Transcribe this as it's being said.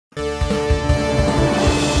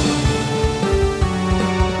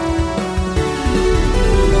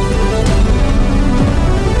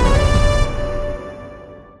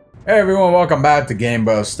Hey everyone, welcome back to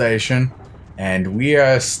Gamebo Station. And we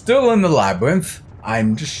are still in the labyrinth.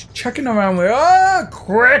 I'm just checking around with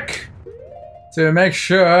quick to make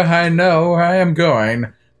sure I know where I am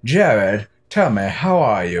going. Jared, tell me, how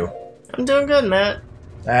are you? I'm doing good, Matt.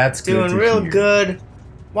 That's good. Doing real good.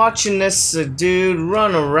 Watching this dude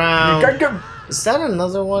run around. Is that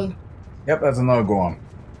another one? Yep, that's another one.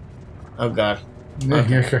 Oh god.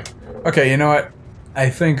 Okay, you know what? I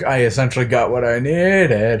think I essentially got what I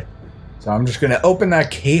needed. So I'm just gonna open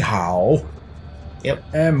that keyhole. Yep.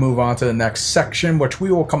 And move on to the next section, which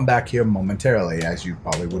we will come back here momentarily, as you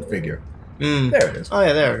probably would figure. There it is. Oh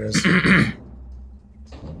yeah, there it is.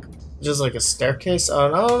 Just like a staircase?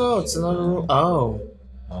 Oh no, it's another room. Oh.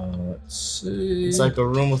 Let's see. It's like a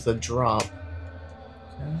room with a drop.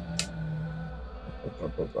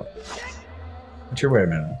 Wait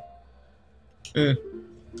a minute.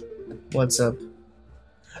 What's up?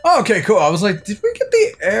 Oh, okay, cool. I was like, did we get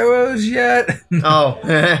the arrows yet? Oh.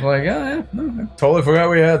 Like, oh, yeah, no, I totally forgot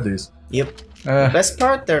we had these. Yep. Best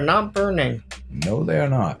part, they're not burning. No, they are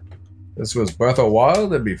not. This was Breath of the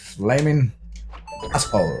Wild, it'd be flaming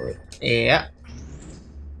asshole. Yeah.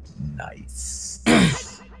 Nice.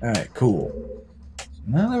 Alright, cool. So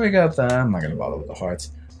now that we got that, I'm not gonna bother with the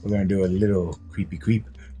hearts. We're gonna do a little creepy creep.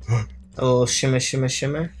 A little shimmer, shimmer,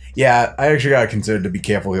 shimmer. Yeah, I actually gotta consider to be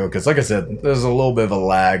careful here, because like I said, there's a little bit of a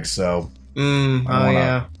lag, so... I don't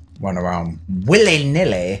wanna run around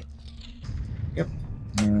willy-nilly. Yep.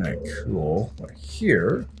 Alright, cool. We're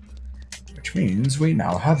here, which means we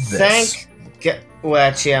now have this. Well,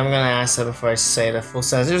 actually, I'm gonna ask that before I say the full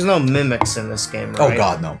sentence. There's no mimics in this game, right? Oh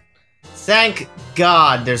god, no. Thank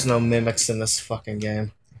God there's no mimics in this fucking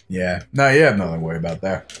game. Yeah. No, you have nothing to worry about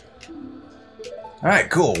there.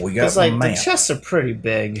 Alright, cool. We got the chests are pretty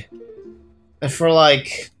big. And for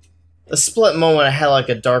like a split moment, I had like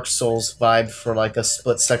a Dark Souls vibe for like a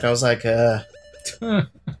split second. I was like, Yeah,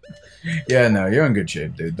 no, you're in good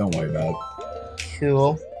shape, dude. Don't worry about it.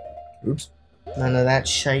 Cool. Oops. None of that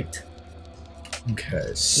shite.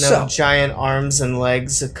 Okay, No giant arms and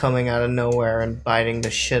legs coming out of nowhere and biting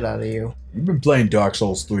the shit out of you. You've been playing Dark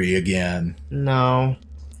Souls 3 again. No.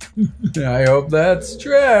 I hope that's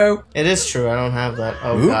true. It is true, I don't have that.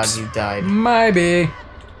 Oh god, you died. Maybe.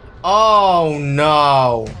 Oh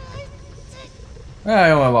no. I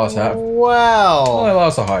only lost half. Well. Only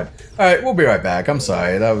lost a heart. Alright, we'll be right back. I'm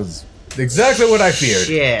sorry. That was exactly what I feared.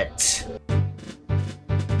 Shit.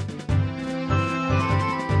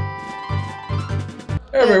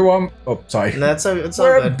 Everyone. Oh, sorry. It's all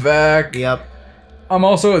We're good. back. Yep. I'm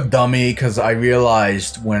also a dummy because I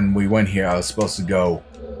realized when we went here I was supposed to go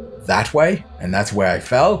that way, and that's where I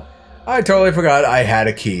fell. I totally forgot I had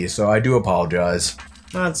a key, so I do apologize.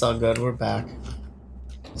 That's all good. We're back.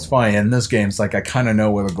 It's funny, in this game, it's like I kind of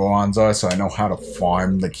know where the Gorons are, so I know how to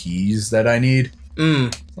farm the keys that I need.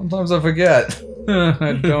 Sometimes I forget.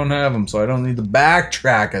 I don't have them, so I don't need to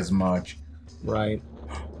backtrack as much. Right.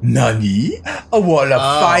 Nani? A wall of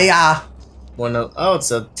fire! Oh,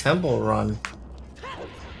 it's a temple run.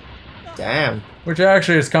 Damn. Which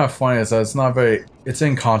actually is kind of funny, so it's not very... It's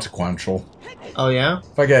inconsequential. Oh, yeah?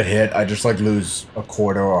 If I get hit, I just like lose a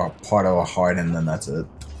quarter or a part of a heart and then that's it.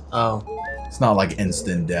 Oh. It's not like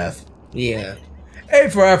instant death. Yeah. A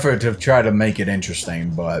for effort to try to make it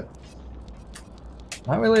interesting, but...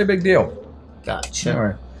 Not really a big deal. Gotcha.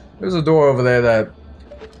 Alright. There's a door over there that...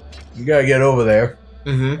 You gotta get over there.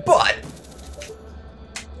 But...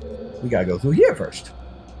 We gotta go through here first.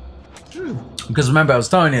 Because remember, I was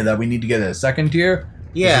telling you that we need to get a second tier.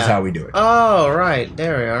 Yeah. This is how we do it. Oh, right.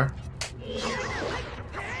 There we are.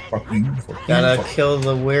 Fuck you, fuck you, Gotta fuck kill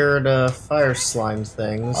the weird fire slime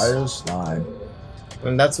things. fire slime.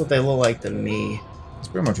 And that's what they look like to me. That's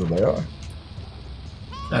pretty much what they are.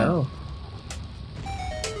 Oh.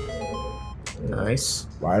 Nice.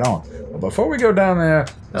 Right on. But before we go down there,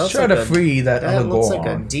 let's try to free that other That looks Goron.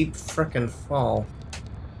 like a deep frickin' fall.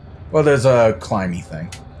 Well, there's a climby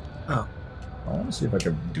thing. Oh. I want to see if I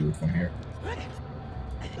can do it from here.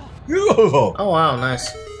 Oh, wow,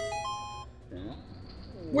 nice.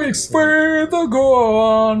 We free the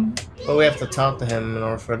Goron! But we have to talk to him in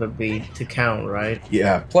order for it to count, right?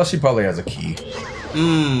 Yeah, plus he probably has a key.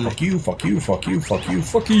 Fuck you, fuck you, fuck you, fuck you,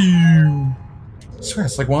 fuck you! I swear,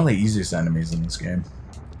 it's like one of the easiest enemies in this game.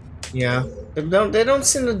 Yeah. They don't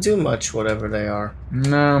seem to do much, whatever they are.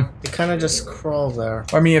 No. They kind of just crawl there.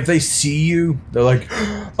 I mean, if they see you, they're like,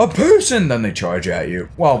 a person! Then they charge at you.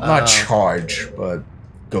 Well, not charge, but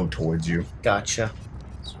go towards you. Gotcha.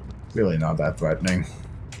 It's really not that threatening.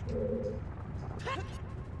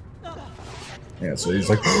 Yeah, so he's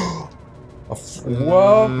like,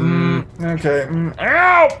 okay.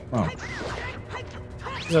 Ow! Oh.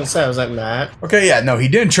 was gonna say, I was like, Matt. Okay, yeah, no, he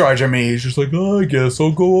didn't charge at me. He's just like, oh, I guess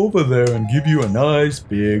I'll go over there and give you a nice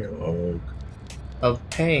big hug. Of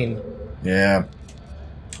pain. Yeah.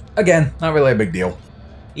 Again, not really a big deal.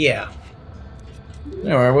 Yeah.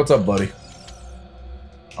 Anyway, what's up, buddy?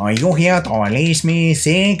 Are you here to release me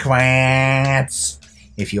secrets?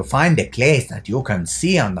 If you find a place that you can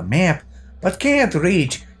see on the map but can't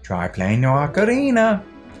reach, try playing your Ocarina.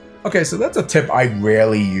 Okay, so that's a tip I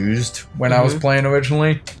rarely used when I was playing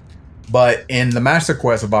originally. But in the Master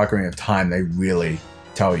Quest of Ocarina of Time, they really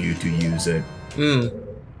tell you to use it.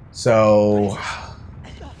 So...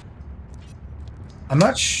 I'm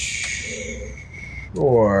not sure...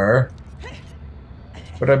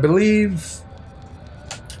 But I believe...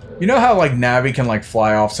 You know how, like, Navi can, like,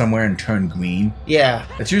 fly off somewhere and turn green? Yeah.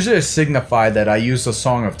 It's usually to signify that I use the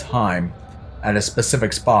Song of Time at a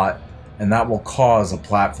specific spot, and that will cause a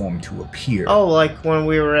platform to appear. Oh, like when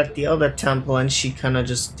we were at the other temple and she kind of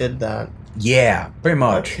just did that. Yeah, pretty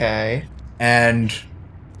much. Okay. And,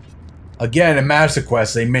 again, in Master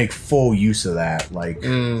Quest, they make full use of that. Like,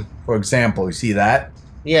 for example, you see that?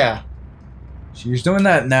 Yeah. She's doing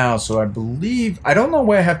that now, so I believe... I don't know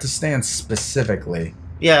where I have to stand specifically.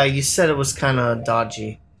 Yeah, you said it was kind of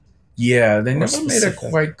dodgy. Yeah, they never specific. made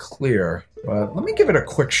it quite clear. But let me give it a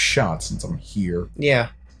quick shot since I'm here. Yeah.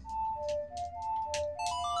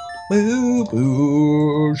 Boo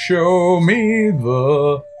boo, show me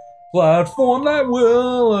the platform that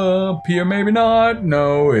will appear. Maybe not.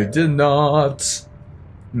 No, it did not.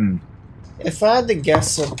 If I had to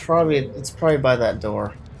guess, it's probably by that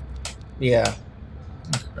door. Yeah.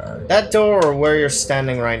 Okay. That door or where you're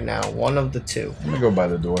standing right now. One of the two. Let me go by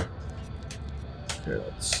the door. Okay,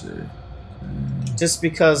 let's see. Just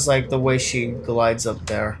because, like, the way she glides up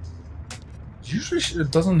there. Usually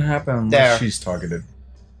it doesn't happen unless There. she's targeted.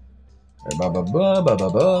 Okay, ba ba ba ba ba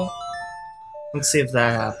ba. Let's see if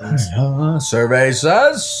that happens. Survey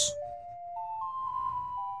says...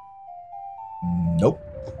 Nope.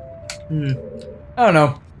 I don't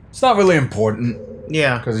know. It's not really important.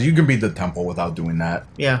 Yeah. Because you can beat the temple without doing that.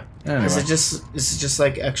 Yeah. Anyway. Is it just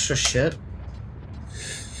like extra shit?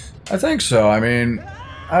 I think so. I mean,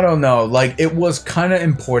 I don't know. Like, it was kind of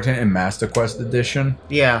important in Master Quest Edition.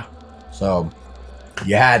 Yeah. So,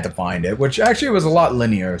 you had to find it. Which actually was a lot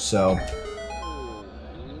linear, so...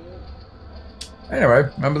 Anyway,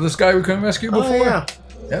 remember this guy we couldn't rescue before? Oh, yeah.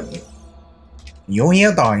 Yep. You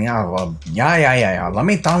hear the yeah. Let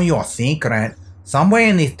me tell you a secret. Somewhere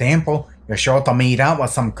in this temple, you're sure to meet up with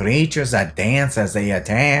some creatures that dance as they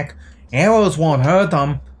attack. Arrows won't hurt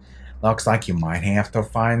them. Looks like you might have to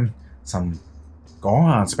find some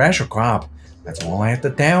Goron special crop. That's all I have to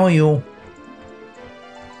tell you.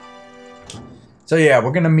 So yeah,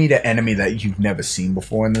 we're gonna meet an enemy that you've never seen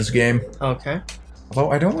before in this game. Okay.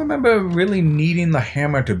 Although I don't remember really needing the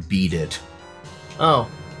hammer to beat it. Oh.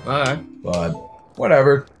 Alright. But,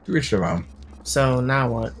 whatever. To each their own. So, now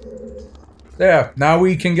what? Yeah, now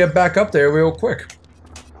we can get back up there real quick.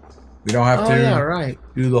 We don't have to yeah, right.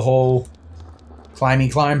 do the whole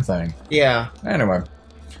climb thing. Yeah. Anyway,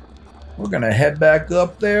 we're gonna head back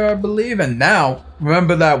up there, I believe. And now,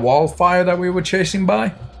 remember that wildfire that we were chasing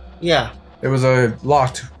by? Yeah. There was a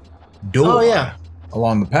locked door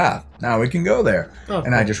along the path. Now we can go there. Oh,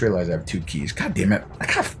 and I just realized I have 2 keys. God damn it. I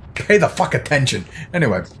gotta pay the fuck attention.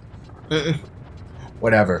 Anyway.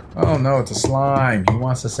 Whatever. Oh no, it's a slime. He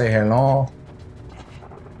wants to say hello.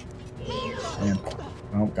 And,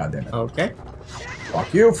 oh, god damn it. Okay.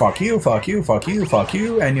 Fuck you, fuck you, fuck you, fuck you, fuck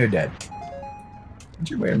you, and you're dead.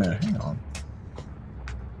 Wait a minute, hang on.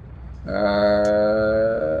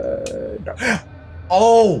 No.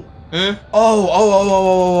 Oh!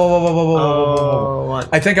 Oh, what?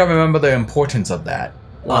 I think I remember the importance of that.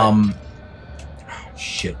 What?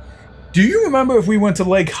 Shit. Do you remember if we went to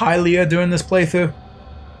Lake Hylia during this playthrough?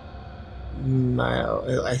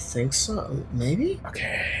 I think so. Maybe?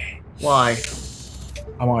 Okay. Why?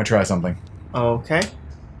 I want to try something. Okay.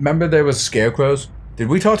 Remember there was scarecrows? Did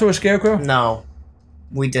we talk to a scarecrow? No.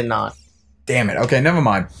 We did not. Damn it. Okay, never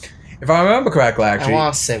mind. If I remember correctly, actually... I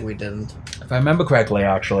want to say we didn't. If I remember correctly,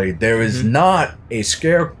 actually, there is not a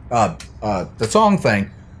the song thing.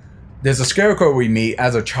 There's a scarecrow we meet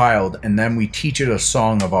as a child, and then we teach it a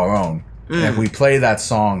song of our own. And if we play that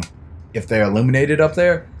song, if they're illuminated up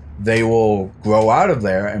there, they will grow out of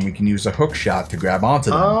there, and we can use a hook shot to grab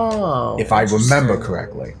onto them. Oh. If I remember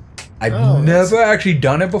correctly. I've Oh, never actually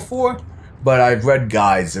done it before, but I've read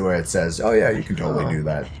guides where it says, oh yeah, you can totally do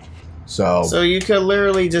that. So you could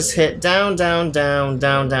literally just hit down, down, down,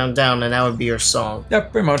 down, down, down, and that would be your song. yeah,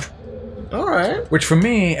 pretty much. Alright. Which for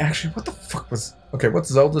me, actually, what the fuck was... Okay, what's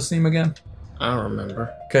Zelda's theme again? I don't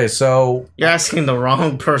remember. Okay, so You're asking the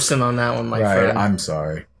wrong person on that one, my friend. I'm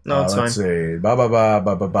sorry. No, it's let's fine. see.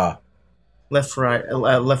 Ba. Left, right,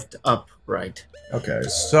 left, up, right. Okay,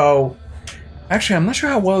 so actually, I'm not sure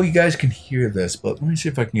how well you guys can hear this, but let me see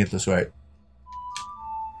if I can get this right.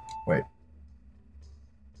 Wait.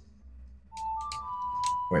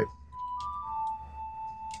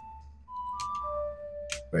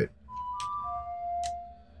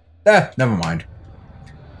 Never mind.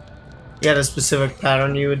 You had a specific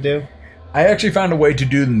pattern you would do? I actually found a way to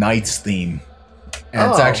do the Knight's theme.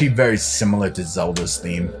 And it's Oh. actually very similar to Zelda's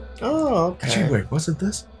theme. Oh, okay. Actually, wait, was it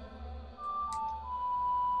this?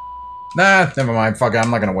 Nah, never mind. Fuck it,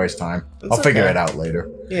 I'm not gonna waste time. It's I'll figure okay. it out later.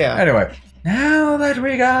 Yeah. Anyway, now that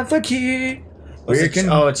we got the key, we can...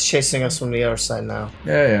 Oh, it's chasing us from the other side now.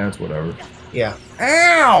 Yeah, it's whatever. Yeah.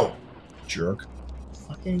 Ow! Jerk.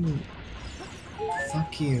 Fucking...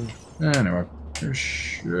 Fuck you. Anyway.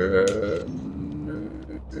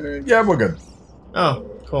 Yeah, we're good. Oh,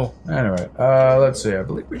 cool. Anyway, let's see. I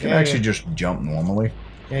believe we can actually just jump normally.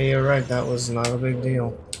 Yeah, you're right. That was not a big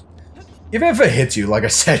deal. Even if it hits you, like I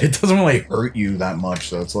said, it doesn't really hurt you that much,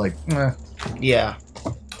 so it's like, eh. Yeah.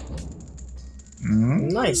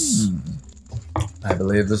 Nice. I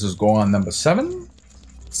believe this is Goron number 7?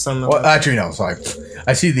 Some Well, actually, no, sorry.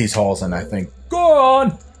 I see these halls and I think,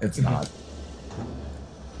 Goron! It's not.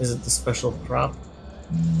 Is it the special crop?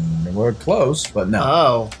 We're close, but no.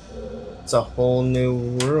 Oh. It's a whole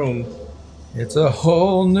new room. It's a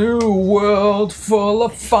whole new world full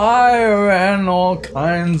of fire and all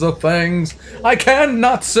kinds of things. I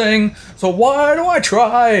cannot sing, so why do I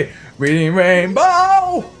try? Reading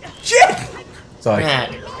Rainbow! Shit! Sorry,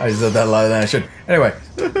 I said that louder than I should. Anyway,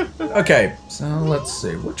 okay, so let's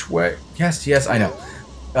see. Which way? Yes, I know.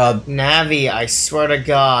 Navi, I swear to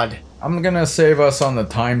God. I'm gonna save us on the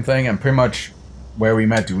time thing, and pretty much where we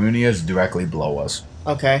met Darunia is directly below us.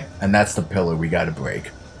 Okay. And that's the pillar we gotta break.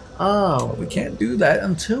 Oh. But we can't do that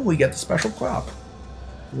until we get the special crop.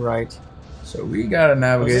 Right. So we gotta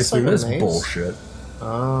navigate this through like a this maze? bullshit.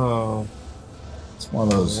 Oh. It's one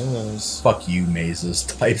of those Yes. fuck you mazes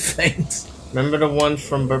type things. Remember the one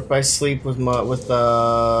from Birth by Sleep with what's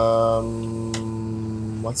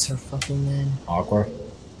her fucking name? Aqua?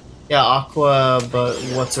 Yeah, Aqua, but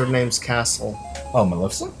what's her name's castle? Oh,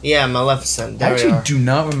 Maleficent? Yeah, Maleficent. I There we actually are. do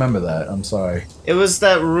not remember that. I'm sorry. It was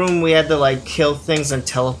that room we had to like kill things and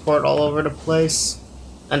teleport all over the place,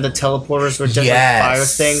 and the teleporters were different fire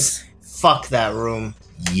things. Fuck that room.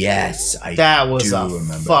 Yes, That was do a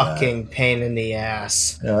remember fucking pain in the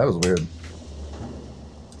ass. Yeah, that was weird.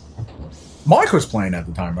 Mike was playing at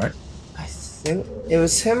the time, right? I think it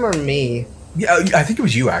was him or me. Yeah, I think it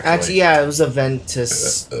was you, actually. Actually, yeah, it was a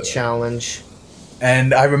Ventus challenge.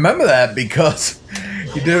 And I remember that because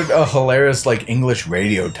you did a hilarious, like, English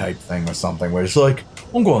radio type thing or something, where it's like,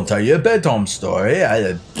 I'm going to tell you a bedtime story.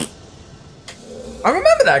 I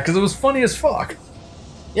remember that because it was funny as fuck.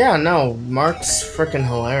 Yeah, no, Mark's freaking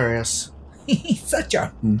hilarious. He's such a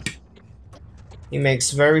hoot. He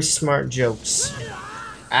makes very smart jokes.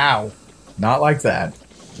 Ow. Not like that.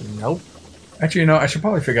 Nope. Actually, you know, I should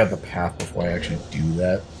probably figure out the path before I actually do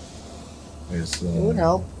that. It would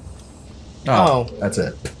help. Oh, that's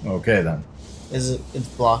it. Okay, then. Is it? It's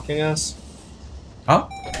blocking us. Huh?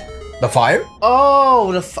 The fire?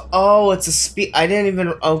 Oh, it's a speed. I didn't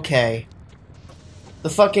even. Okay. The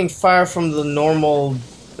fucking fire from the normal,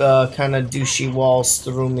 kind of douchey walls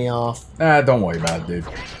threw me off. Don't worry about it, dude.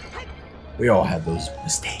 We all had those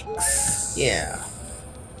mistakes. Yeah.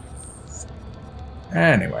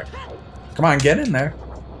 Anyway. Come on, get in there.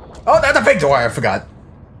 Oh, that's a fake door, I forgot.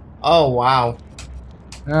 Oh, wow.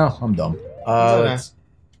 Oh, I'm dumb. Okay.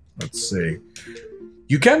 Let's see.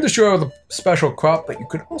 You can destroy the special crop, but you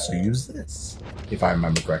could also use this. If I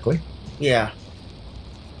remember correctly. Yeah.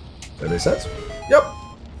 There it says. Yep.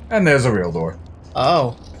 And there's a real door.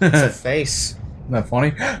 Oh, it's a face. Isn't that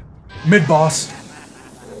funny? Mid-boss.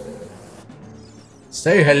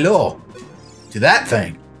 Say hello to that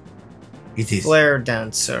thing. It is Flare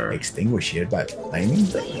dancer. extinguished by flaming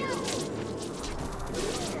thing.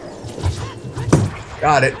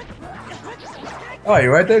 Got it. Oh, you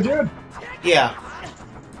right there, Jared? Yeah.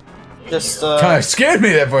 Just, Kind of scared me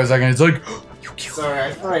there for a second. It's like, you killed. Sorry,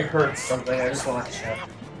 I thought I heard something. I just want to check.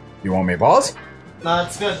 You want me to pause? No,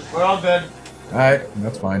 it's good. We're all good. Alright,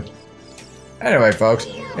 that's fine. Anyway, folks.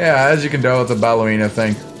 Yeah, as you can tell, it's a ballerina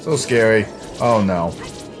thing. So scary. Oh no.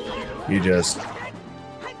 You just...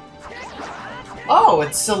 Oh,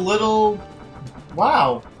 it's a little...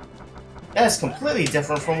 Wow. That's completely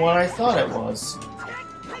different from what I thought it was.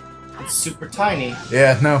 It's super tiny.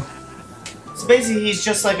 Yeah, no. So basically, he's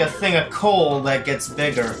just like a thing of coal that gets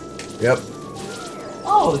bigger. Yep.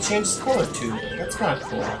 Oh, it changes color too. That's kind of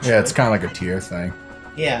cool. Actually. Yeah, it's kind of like a tier thing.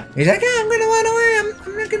 Yeah. He's like, I'm gonna run away.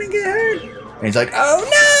 I'm not gonna get hurt. And he's like,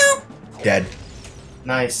 oh no! Dead.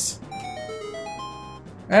 Nice.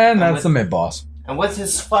 And that's the mid boss. And with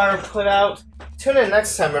his fire put out, tune in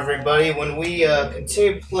next time, everybody, when we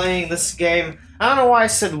continue playing this game. I don't know why I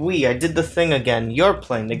said we. I did the thing again. You're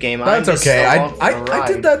playing the game. That's I'm just okay. along for the I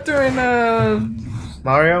did ride. that during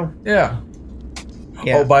Mario? yeah.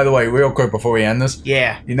 Yeah. Oh, by the way, real quick before we end this,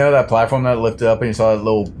 Yeah. you know that platform that lifted up and you saw that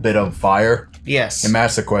little bit of fire? Yes. In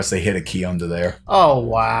Master Quest, they hit a key under there. Oh,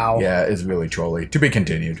 wow. Yeah, it's really trolly. To be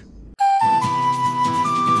continued.